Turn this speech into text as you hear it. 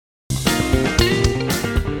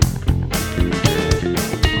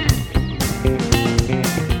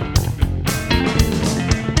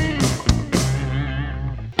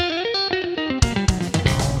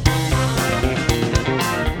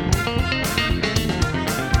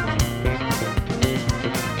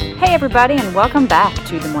Hey everybody, and welcome back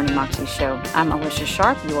to the Morning Moxie Show. I'm Alicia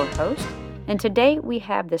Sharp, your host, and today we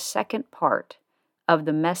have the second part of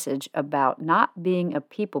the message about not being a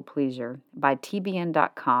people pleaser by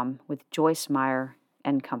TBN.com with Joyce Meyer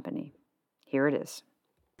and company. Here it is.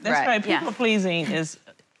 That's right. People pleasing is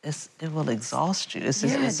it will exhaust you. It's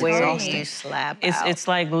exhausting. You slap It's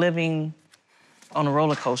like living on a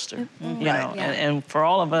roller coaster, you know. And for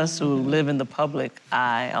all of us who live in the public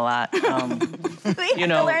eye a lot, we you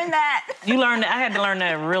know, have to learn that. I had to learn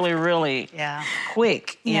that really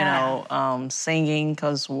quick. You know, singing,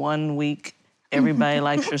 because one week everybody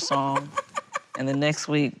likes your song, and the next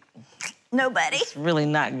week nobody. It's really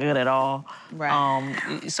not good at all.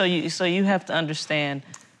 Right. So you have to understand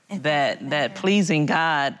that pleasing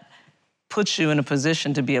God puts you in a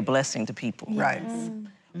position to be a blessing to people. Right.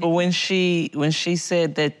 But when she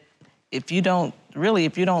said that if you don't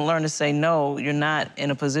learn to say no, you're not in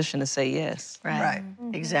a position to say yes. Right.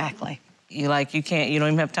 Exactly. You don't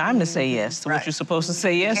even have time to say yes to what you're supposed to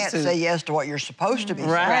say yes to. You can't say yes to what you're supposed to be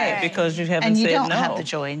saying. Right, because you haven't said no. And you don't have the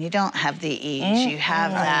joy, and you don't have the ease. You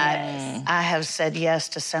have that. I have said yes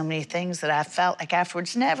to so many things that I felt like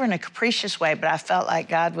afterwards, never in a capricious way, but I felt like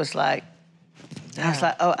God was like, I was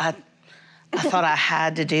like, oh, I thought I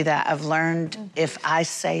had to do that. I've learned if I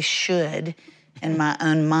say should in my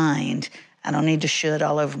own mind, I don't need to should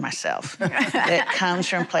all over myself. It comes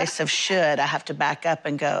from a place of should. I have to back up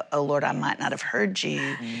and go, oh, Lord, I might not have heard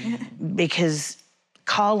you. Because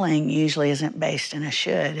calling usually isn't based in a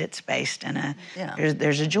should. It's based in a,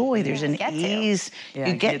 there's a joy, there's an ease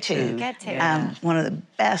you get to. One of the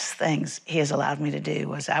best things he has allowed me to do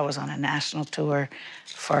was I was on a national tour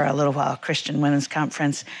for a little while, Christian Women's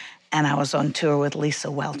Conference, and I was on tour with Lisa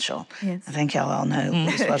Whelchel. Yes. I think y'all all know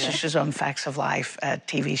Lisa Whelchel. She's on Facts of Life, a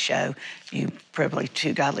TV show. You probably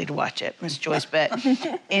too godly to watch it, Miss Joyce. But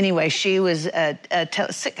anyway, she was a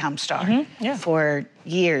sitcom star for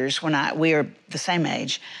years when we were the same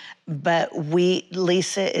age. But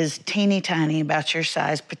Lisa is teeny tiny, about your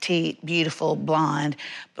size, petite, beautiful, blonde,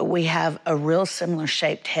 but we have a real similar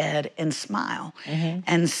shaped head and smile.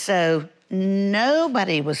 And so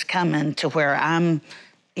nobody was coming to where I'm,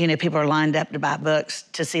 you know, people are lined up to buy books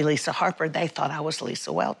to see Lisa Harper. They thought I was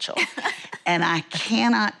Lisa Whelchel. And I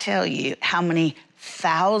cannot tell you how many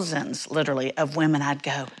thousands, literally, of women I'd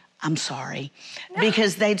go, I'm sorry.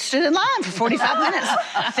 Because they'd stood in line for 45 minutes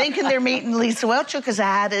thinking they're meeting Lisa Whelchel because I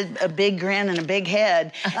had a big grin and a big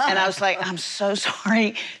head. And I was like, I'm so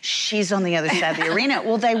sorry. She's on the other side of the arena.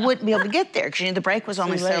 Well, they wouldn't be able to get there because, you know, the break was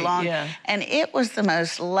only so long. And it was the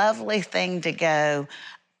most lovely thing to go.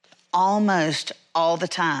 Almost all the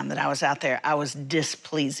time that I was out there, I was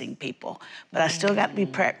displeasing people. But I still got to be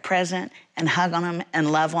present and hug on them and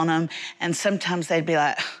love on them. And sometimes they'd be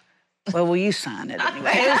like, well, will you sign it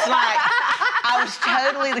anyway? It was like, I was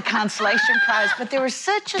totally the consolation prize, but there was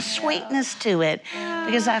such a sweetness to it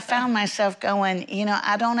because I found myself going, you know,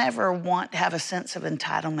 I don't ever want to have a sense of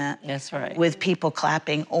entitlement with people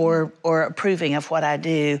clapping or approving of what I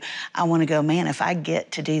do. I want to go, man, if I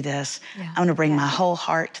get to do this, I'm going to bring my whole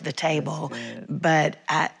heart to the table. But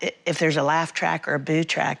if there's a laugh track or a boo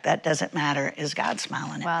track, that doesn't matter. Is God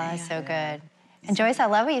smiling at me? Wow, that's so good. And Joyce, I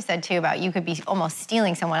love what you said too about you could be almost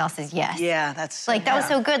stealing someone else's yes. Yeah, that's like that was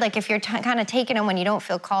so good. Like if you're kind of taking them when you don't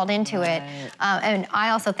feel called into it. And I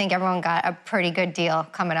also think everyone got a pretty good deal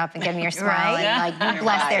coming up and giving your smile and like you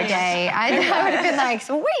bless their day. I would have been like,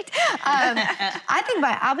 sweet. I think,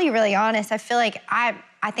 but I'll be really honest. I feel like I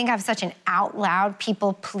think I have such an out loud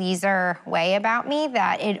people pleaser way about me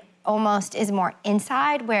that it almost is more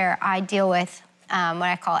inside where I deal with what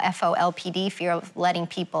I call FOLPD, fear of letting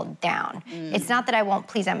people down. It's not that I won't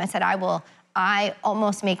please them. I said I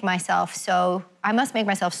must make myself so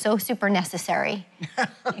super necessary.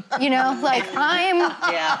 You know, like I'm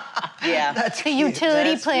the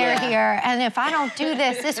utility player here, and if I don't do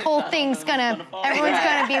this whole thing's everyone's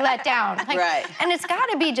gonna be let down. Like, and it's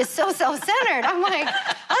gotta be just so self-centered. I'm like,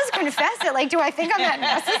 I'll just confess it. Like, do I think I'm that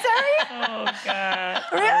necessary? Oh, God,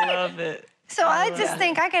 really? I love it. So I just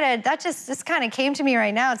think this kind of came to me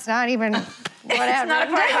right now. It's not even what I have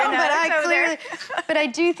written down, but I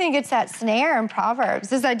do think it's that snare in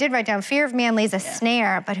Proverbs. As I did write down, fear of man lays a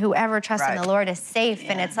snare, but whoever trusts in the Lord is safe.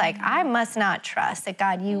 And it's like, I must not trust that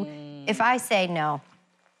God, if I say no,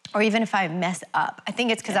 or even if I mess up, I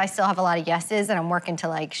think it's because I still have a lot of yeses and I'm working to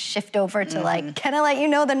like shift over to like, can I let you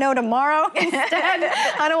know the no tomorrow instead?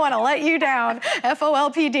 I don't want to let you down,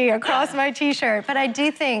 FOLPD across my t-shirt. But I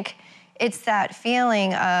do think it's that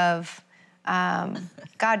feeling of,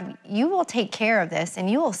 God, you will take care of this and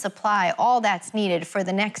you will supply all that's needed for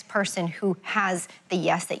the next person who has the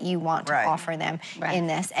yes that you want to offer them in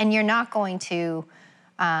this. And you're not going to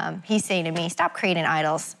he's saying to me, stop creating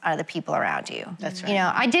idols out of the people around you. That's right. You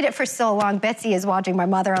know, I did it for so long. Betsy is watching, my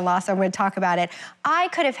mother-in-law, so I'm going to talk about it. I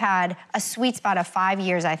could have had a sweet spot of 5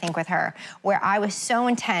 years, I think, with her, where I was so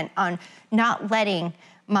intent on not letting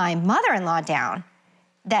my mother-in-law down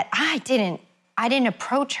that I didn't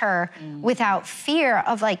approach her without fear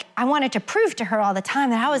of, like, I wanted to prove to her all the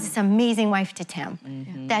time that I was this amazing wife to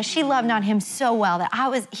Tim, that she loved on him so well,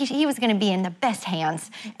 that he was gonna be in the best hands.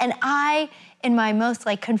 And I, in my most,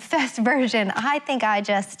 like, confessed version, I think I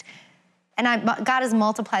just, God has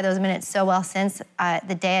multiplied those minutes so well since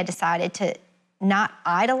the day I decided to not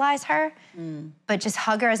idolize her, but just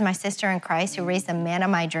hug her as my sister in Christ who raised the man of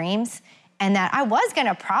my dreams. And that I was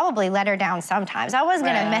gonna probably let her down sometimes. I was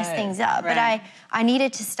gonna mess things up, but I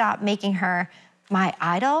needed to stop making her my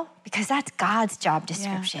idol, because that's God's job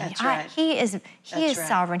description. Yeah, that's right. He is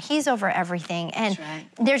sovereign, he's over everything. And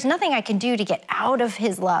there's nothing I can do to get out of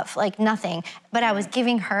his love, like nothing. But I was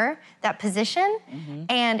giving her that position,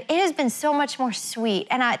 and it has been so much more sweet.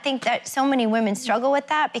 And I think that so many women struggle with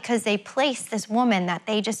that because they place this woman that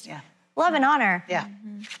they just love and honor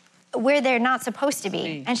where they're not supposed to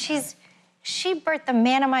be. And she birthed the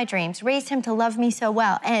man of my dreams, raised him to love me so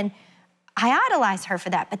well. And I idolized her for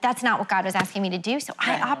that, but that's not what God was asking me to do. So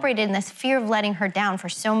I operated in this fear of letting her down for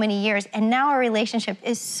so many years. And now our relationship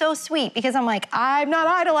is so sweet because I'm like, I'm not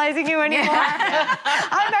idolizing you anymore.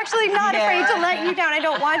 I'm actually not afraid to let you down. I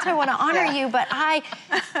don't want to. I want to honor you. But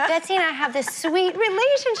Betsy and I have this sweet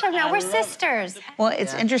relationship now. We're sisters. Well,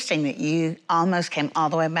 it's interesting that you almost came all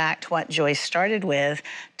the way back to what Joyce started with,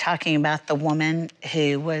 talking about the woman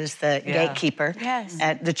who was the gatekeeper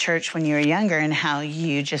at the church when you were younger and how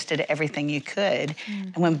you just did everything you could.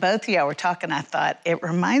 And when both of y'all were talking, I thought, it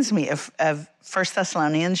reminds me of 1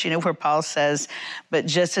 Thessalonians, you know, where Paul says, but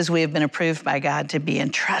just as we have been approved by God to be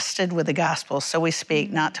entrusted with the gospel, so we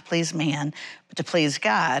speak not to please man, but to please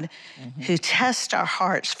God, who tests our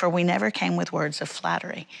hearts, for we never came with words of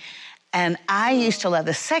flattery. And I used to love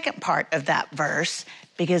the second part of that verse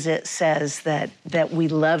because it says that we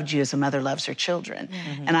loved you as a mother loves her children.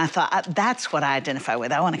 And I thought, that's what I identify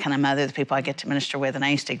with. I want to kind of mother the people I get to minister with, and I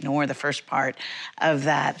used to ignore the first part of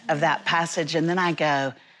that passage. And then I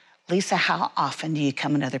go, Lisa, how often do you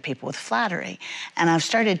come at other people with flattery? And I've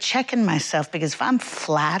started checking myself, because if I'm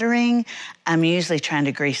flattering, I'm usually trying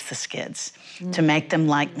to grease the skids, to make them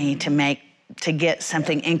like me, to get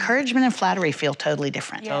something. Encouragement and flattery feel totally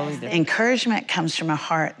different. Encouragement comes from a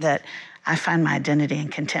heart that I find my identity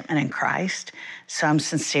and contentment in Christ. So I'm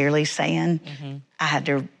sincerely saying, I had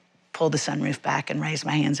to pull the sunroof back and raise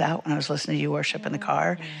my hands out when I was listening to you worship in the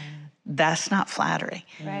car. That's not flattery.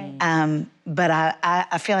 But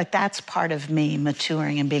I feel like that's part of me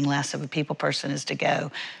maturing and being less of a people person, is to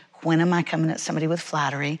go, when am I coming at somebody with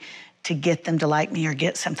flattery to get them to like me or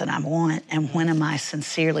get something I want? And when am I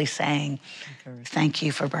sincerely saying, thank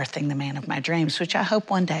you for birthing the man of my dreams, which I hope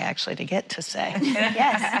one day actually to get to say.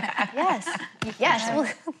 Yes.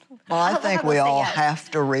 Well, I think we all have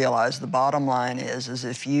to realize the bottom line is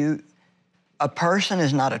if a person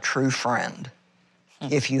is not a true friend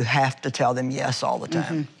if you have to tell them yes all the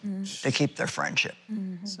time to keep their friendship.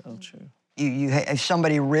 So true. If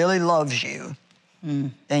somebody really loves you,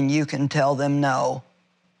 then you can tell them no,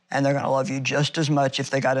 and they're going to love you just as much if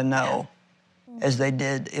they got a no as they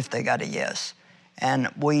did if they got a yes. And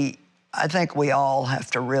I think we all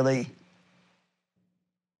have to really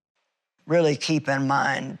keep in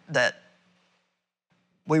mind that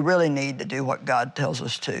we really need to do what God tells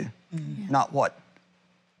us to, not what's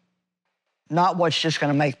just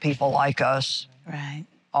going to make people like us.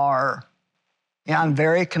 Or, I'm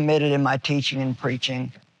very committed in my teaching and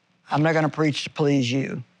preaching. I'm not going to preach to please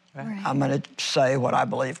you. I'm going to say what I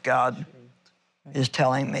believe God is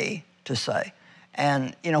telling me to say.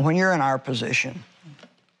 And, when you're in our position,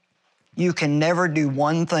 you can never do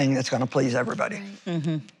one thing that's going to please everybody.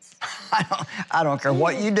 I don't care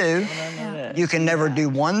what you do. You can never do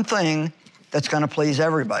one thing that's going to please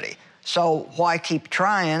everybody. So why keep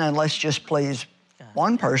trying, and let's just please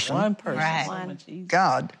one person. One person.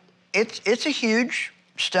 God. It's a huge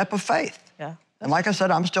step of faith. And like I said,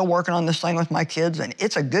 I'm still working on this thing with my kids, and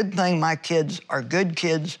it's a good thing my kids are good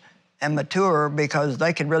kids and mature, because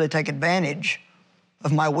they could really take advantage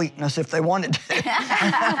of my weakness if they wanted to.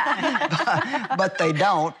 but they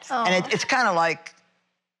don't. And it's kind of like,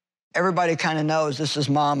 everybody kind of knows this is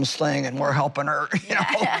Mom's thing, and we're helping her,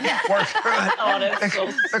 work through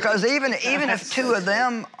it. Because even if two of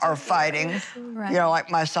them are fighting, like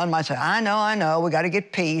my son might say, I know, we got to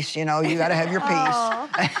get peace, you got to have your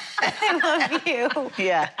peace. I love you.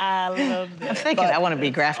 Yeah. I love that. I'm thinking I want to be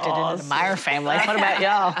grafted into the Meyer family. What about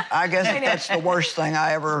y'all? I guess that's the worst thing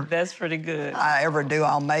That's pretty good. I ever do.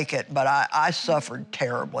 I'll make it. But I suffered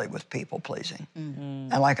terribly with people pleasing. And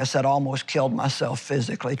like I said, almost killed myself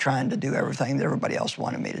physically trying to do everything that everybody else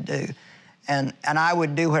wanted me to do. And I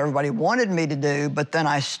would do what everybody wanted me to do, but then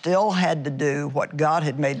I still had to do what God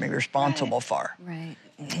had made me responsible for. Right.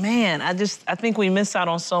 Man, I think we miss out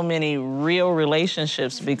on so many real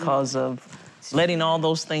relationships because of letting all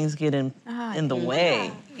those things get in the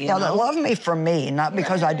way. Yeah, love me for me, not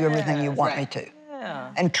because I do everything you want me to.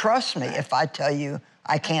 Yeah. And trust me if I tell you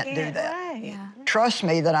I can't do that. Right. Yeah. Trust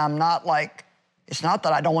me that I'm not like, it's not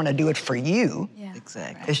that I don't want to do it for you. Yeah.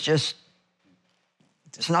 Exactly. It's just,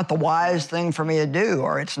 it's not the wise thing for me to do,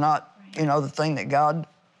 or it's not, the thing that God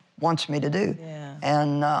wants me to do. Yeah.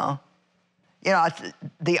 And,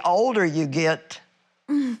 the older you get,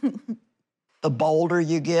 the bolder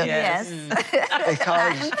you get. Yes. Because,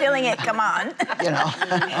 I'm feeling it. Come on.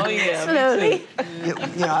 Oh, yeah. Slowly.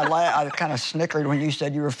 I kind of snickered when you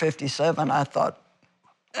said you were 57. I thought,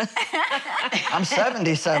 I'm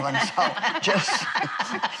 77, so just,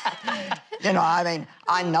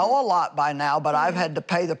 I know a lot by now, but I've had to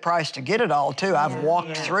pay the price to get it all, too. I've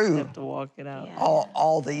walked through You have to walk it out.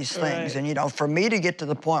 all these things. Right. And, for me to get to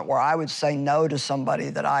the point where I would say no to somebody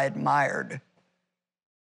that I admired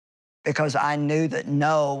because I knew that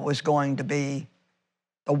no was going to be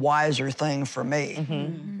the wiser thing for me,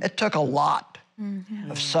 it took a lot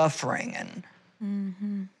of suffering and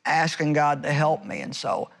asking God to help me. And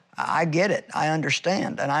so I get it. I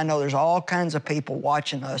understand. And I know there's all kinds of people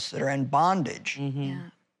watching us that are in bondage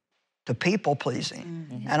to people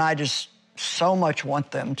pleasing. And I just so much want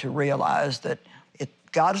them to realize that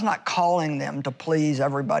God's not calling them to please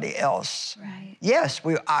everybody else. Right. Yes,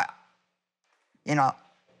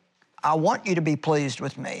 I want you to be pleased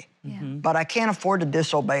with me, but I can't afford to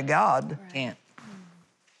disobey God Can't.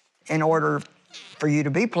 in order for you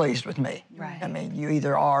to be pleased with me. Right. I mean, you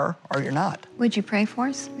either are or you're not. Would you pray for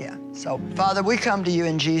us? Yeah. So, Father, we come to you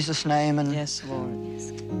in Jesus' name. And Yes, Lord.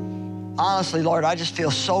 honestly, Lord, I just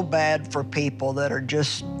feel so bad for people that are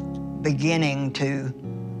just beginning to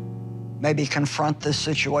maybe confront this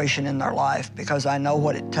situation in their life, because I know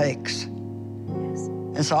what it takes. Yes.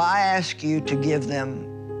 And so I ask you to give them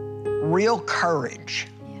real courage.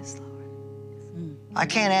 Yes, Lord. I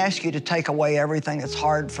can't ask you to take away everything that's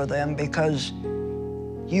hard for them, because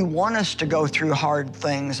you want us to go through hard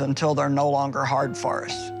things until they're no longer hard for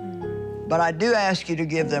us. But I do ask you to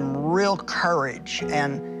give them real courage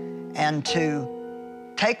and to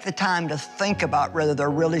take the time to think about whether they're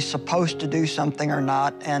really supposed to do something or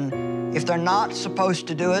not. And if they're not supposed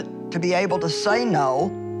to do it, to be able to say no,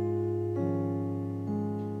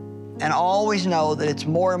 and always know that it's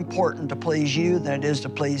more important to please you than it is to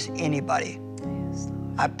please anybody.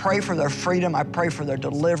 I pray for their freedom. I pray for their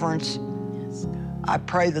deliverance. I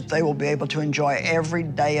pray that they will be able to enjoy every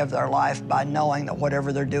day of their life by knowing that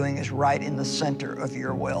whatever they're doing is right in the center of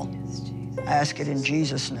your will. I ask it in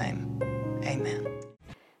Jesus' name. Amen.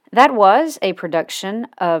 That was a production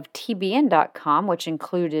of TBN.com, which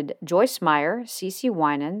included Joyce Meyer, Cece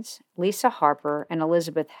Winans, Lisa Harper, and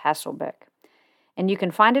Elizabeth Hasselbeck. And you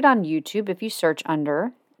can find it on YouTube if you search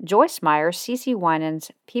under Joyce Meyer, Cece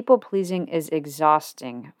Winans, People Pleasing is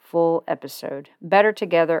Exhausting, full episode. Better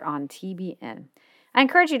Together on TBN. I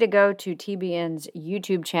encourage you to go to TBN's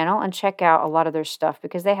YouTube channel and check out a lot of their stuff,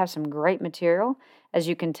 because they have some great material, as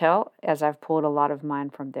you can tell, as I've pulled a lot of mine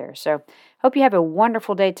from there. So hope you have a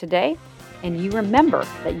wonderful day today, and you remember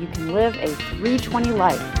that you can live a 320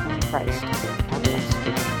 life in Christ.